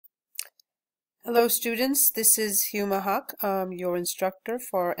Hello students, this is Huma Haq, your instructor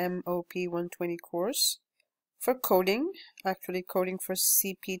for MOP 120 course for coding, actually coding for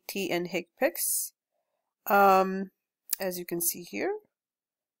CPT and HCPCS, as you can see here,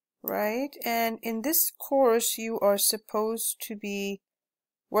 right? And in this course you are supposed to be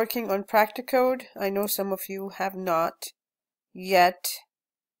working on practicode. I know some of you have not yet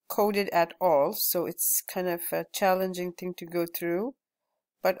coded at all, so it's kind of a challenging thing to go through.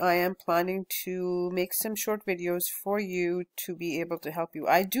 But I am planning to make some short videos for you to be able to help you.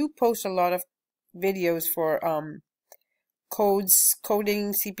 I do post a lot of videos for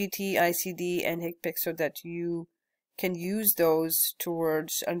coding CPT, ICD, and HCPCS so that you can use those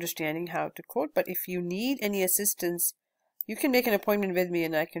towards understanding how to code. But if you need any assistance, you can make an appointment with me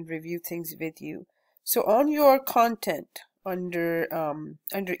and I can review things with you. So on your content, under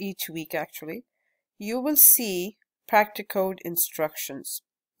each week actually, you will see practicode instructions.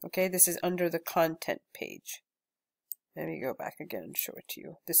 Okay, this is under the content page. Let me go back again and show it to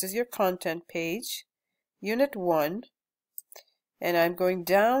you. This is your content page, Unit 1, and I'm going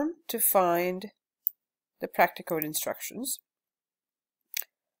down to find the practicode instructions.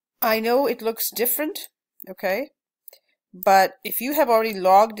 I know it looks different, okay, but if you have already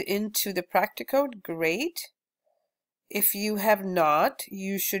logged into the practicode, great. If you have not,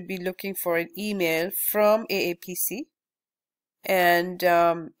 you should be looking for an email from AAPC. And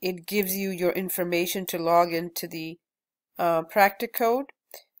it gives you your information to log into the practicode,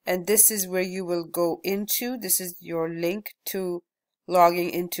 and this is where you will go into. This is your link to logging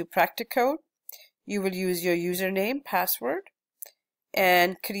into practicode. You will use your username, password,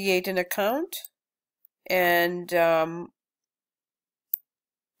 and create an account and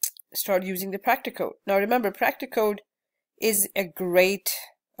start using the practicode. Now remember, practicode is a great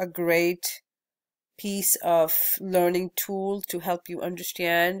piece of learning tool to help you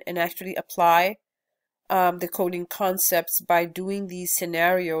understand and actually apply the coding concepts by doing these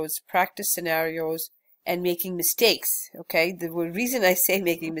scenarios, practice scenarios, and making mistakes. Okay, the reason I say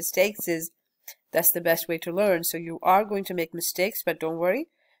making mistakes is that's the best way to learn. So you are going to make mistakes, but don't worry,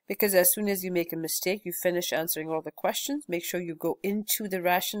 because as soon as you make a mistake, you finish answering all the questions. Make sure you go into the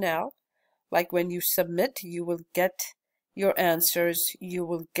rationale. Like when you submit, you will get your answers, you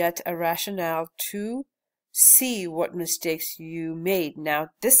will get a rationale to see what mistakes you made. Now,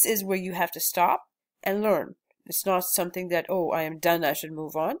 this is where you have to stop and learn. It's not something that, oh, I am done, I should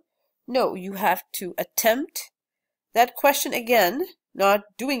move on. No, you have to attempt that question again, not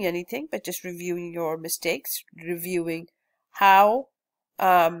doing anything, but just reviewing your mistakes, reviewing how,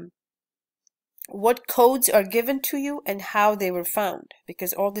 what codes are given to you and how they were found,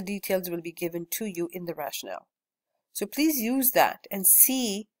 because all the details will be given to you in the rationale. So please use that and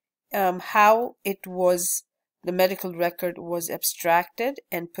see how it was, the medical record was abstracted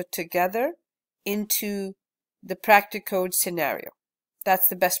and put together into the practicode scenario. That's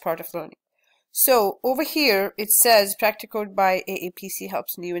the best part of learning. So over here it says practicode by AAPC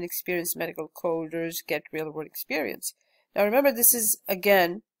helps new and experienced medical coders get real-world experience. Now remember, this is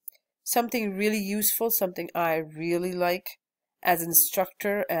again something really useful, something I really like as an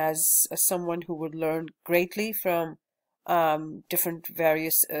instructor, as someone who would learn greatly from different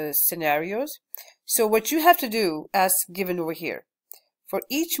various scenarios. So what you have to do, as given over here, for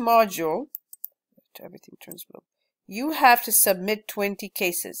each module, everything turns blue, you have to submit 20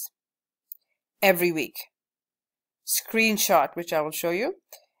 cases every week. Screenshot, which I will show you,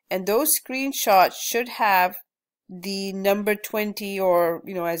 and those screenshots should have the number 20, or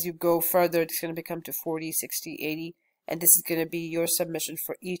as you go further it's going to become to 40, 60, 80, and this is going to be your submission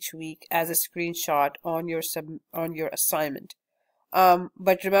for each week as a screenshot on your assignment.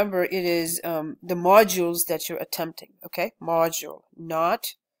 But remember, it is the modules that you're attempting. Okay, module,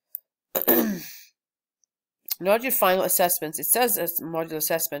 not not your final assessments. It says as module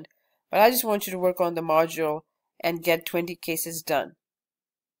assessment, but I just want you to work on the module and get 20 cases done.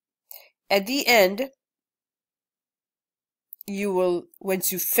 At the end, you will,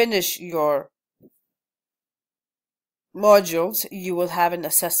 once you finish your modules, you will have an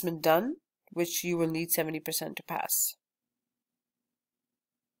assessment done, which you will need 70% to pass.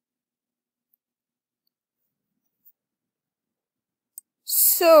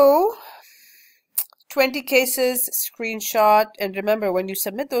 So 20 cases, screenshot, and remember, when you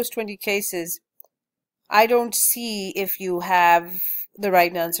submit those 20 cases, I don't see if you have the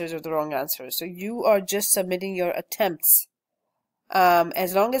right answers or the wrong answers. So you are just submitting your attempts.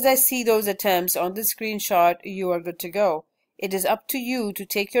 As long as I see those attempts on the screenshot, you are good to go. It is up to you to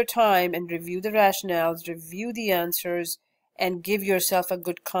take your time and review the rationales, review the answers, and give yourself a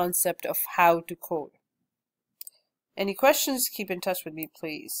good concept of how to code. Any questions? Keep in touch with me,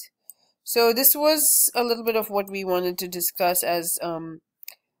 please. So this was a little bit of what we wanted to discuss as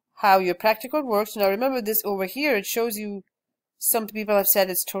how your practicode works. Now remember this over here, it shows you, some people have said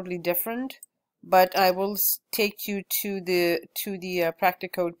it's totally different, but I will take you to the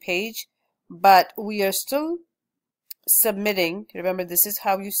practicode page. But we are still submitting. Remember, this is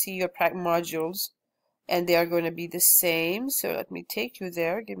how you see your modules, and they are going to be the same. So let me take you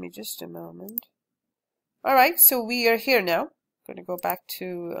there. Give me just a moment. All right, so we are here now. I'm going to go back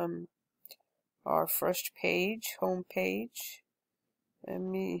to our first page, home page. Let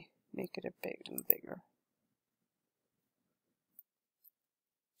me make it a little bigger.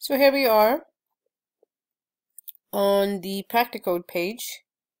 So here we are on the practicode page,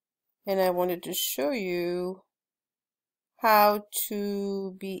 and I wanted to show you how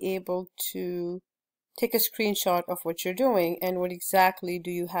to be able to take a screenshot of what you're doing and what exactly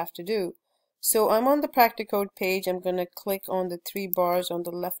do you have to do. So I'm on the practicode page. I'm going to click on the 3 bars on the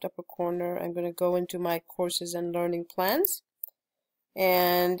left upper corner. I'm going to go into my courses and learning plans,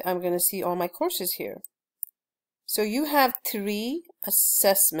 and I'm going to see all my courses here. So you have 3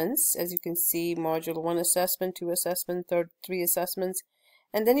 assessments, as you can see: module 1 assessment, 2 assessment, 3 assessments,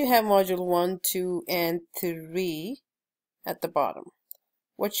 and then you have module 1, 2, and 3 at the bottom.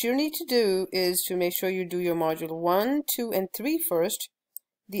 What you need to do is to make sure you do your module 1, 2, and 3 first.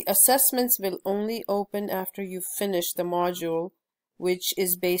 The assessments will only open after you finish the module, which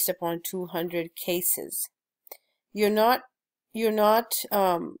is based upon 200 cases. You're not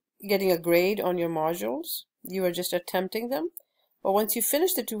getting a grade on your modules. You are just attempting them. But once you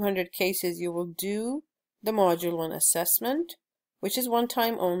finish the 200 cases, you will do the module 1 assessment, which is one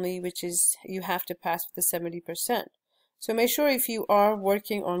time only, which is you have to pass with the 70%. So make sure, if you are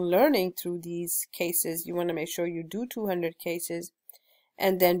working on learning through these cases, you want to make sure you do 200 cases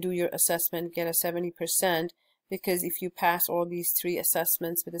and then do your assessment, get a 70%, because if you pass all these 3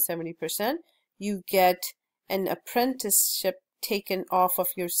 assessments with a 70%, you get an apprenticeship taken off of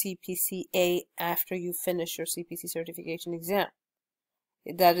your CPCA after you finish your CPC certification exam.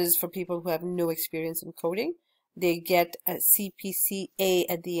 That is for people who have no experience in coding. They get a CPCA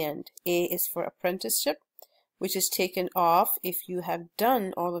at the end. A is for apprenticeship, which is taken off if you have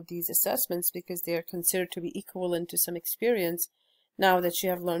done all of these assessments, because they are considered to be equivalent to some experience now that you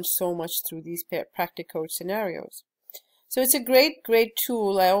have learned so much through these practicode scenarios. So it's a great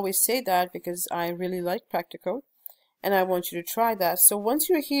tool. I always say that because I really like practicode, and I want you to try that. So once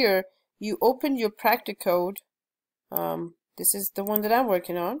you're here, you open your practicode. This is the one that I'm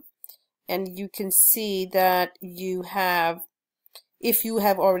working on, and you can see that you have, if you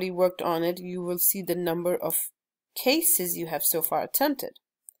have already worked on it, you will see the number of cases you have so far attempted.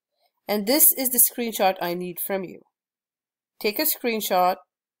 And this is the screenshot I need from you. Take a screenshot,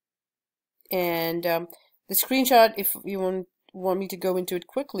 and the screenshot, if you want me to go into it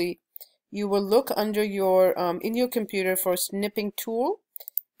quickly, you will look under your in your computer for a snipping tool,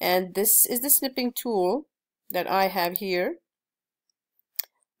 and this is the snipping tool that I have here.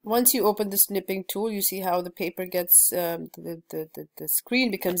 Once you open the snipping tool, you see how the paper gets the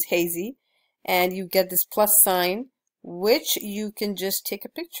screen becomes hazy, and you get this plus sign, which you can just take a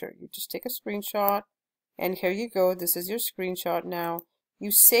picture. You just take a screenshot, and here you go. This is your screenshot now.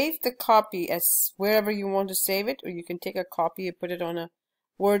 You save the copy as wherever you want to save it, or you can take a copy and put it on a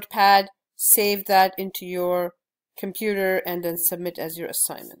WordPad, save that into your computer, and then submit as your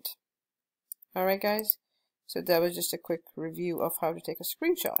assignment. Alright guys, so that was just a quick review of how to take a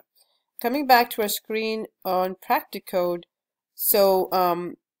screenshot. Coming back to our screen on practicode,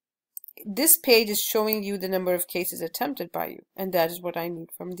 so this page is showing you the number of cases attempted by you, and that is what I need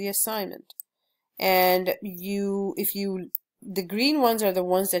from the assignment. And the green ones are the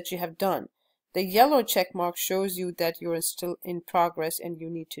ones that you have done. The yellow check mark shows you that you're still in progress and you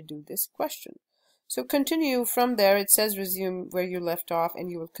need to do this question. So continue from there. It says resume where you left off, and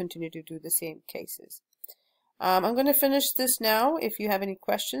you will continue to do the same cases. I'm going to finish this now. If you have any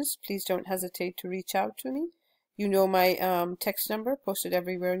questions, please don't hesitate to reach out to me. You know my text number posted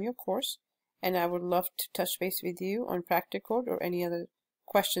everywhere in your course, and I would love to touch base with you on practicode or any other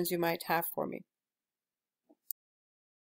questions you might have for me.